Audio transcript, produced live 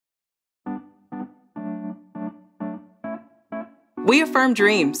We affirm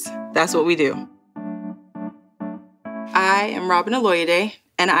dreams. That's what we do. I am Robin Aloyede,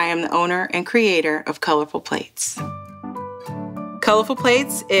 and I am the owner and creator of Colorfull Plates. Colorfull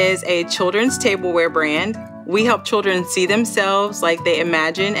Plates is a children's tableware brand. We help children see themselves like they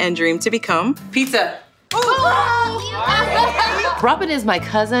imagine and dream to become. Pizza. Robin is my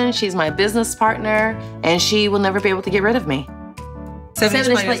cousin, she's my business partner, and she will never be able to get rid of me.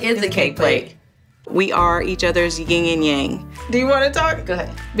 7-inch plate is the cake plate. We are each other's yin and yang. Do you want to talk? Go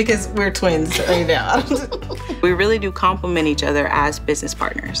ahead. Because we're twins right now. We really do complement each other as business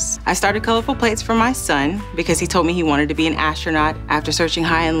partners. I started Colorfull Plates for my son because he told me he wanted to be an astronaut. After searching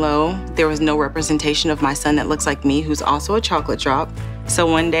high and low, there was no representation of my son that looks like me, who's also a chocolate drop. So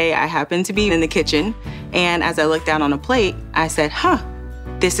one day I happened to be in the kitchen, and as I looked down on a plate, I said,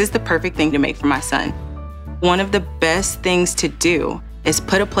 this is the perfect thing to make for my son. One of the best things to do is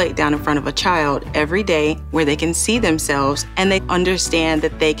put a plate down in front of a child every day where they can see themselves and they understand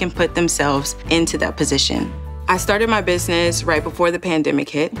that they can put themselves into that position. I started my business right before the pandemic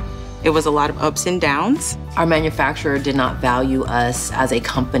hit. It was a lot of ups and downs. Our manufacturer did not value us as a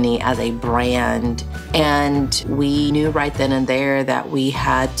company, as a brand, and we knew right then and there that we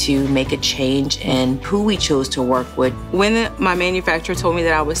had to make a change in who we chose to work with. When my manufacturer told me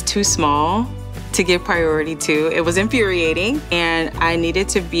that I was too small to give priority to, it was infuriating, and I needed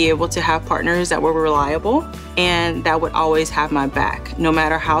to be able to have partners that were reliable and that would always have my back, no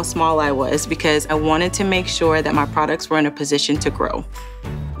matter how small I was, because I wanted to make sure that my products were in a position to grow.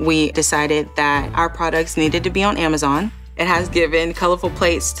 We decided that our products needed to be on Amazon. It has given Colorfull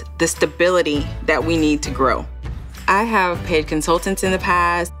Plates the stability that we need to grow. I have paid consultants in the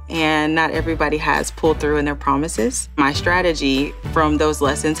past, and not everybody has pulled through in their promises. My strategy from those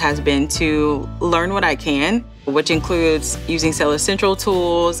lessons has been to learn what I can, which includes using Seller Central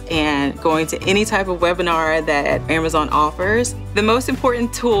tools and going to any type of webinar that Amazon offers. The most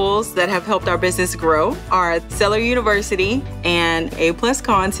important tools that have helped our business grow are Seller University and A+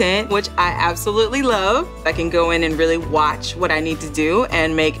 content, which I absolutely love. I can go in and really watch what I need to do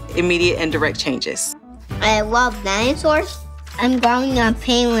and make immediate and direct changes. I love dinosaurs. I'm growing a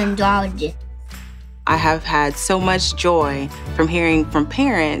paleontologist. I have had so much joy from hearing from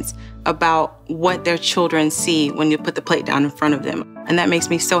parents about what their children see when you put the plate down in front of them. And that makes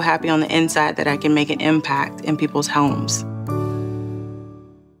me so happy on the inside that I can make an impact in people's homes.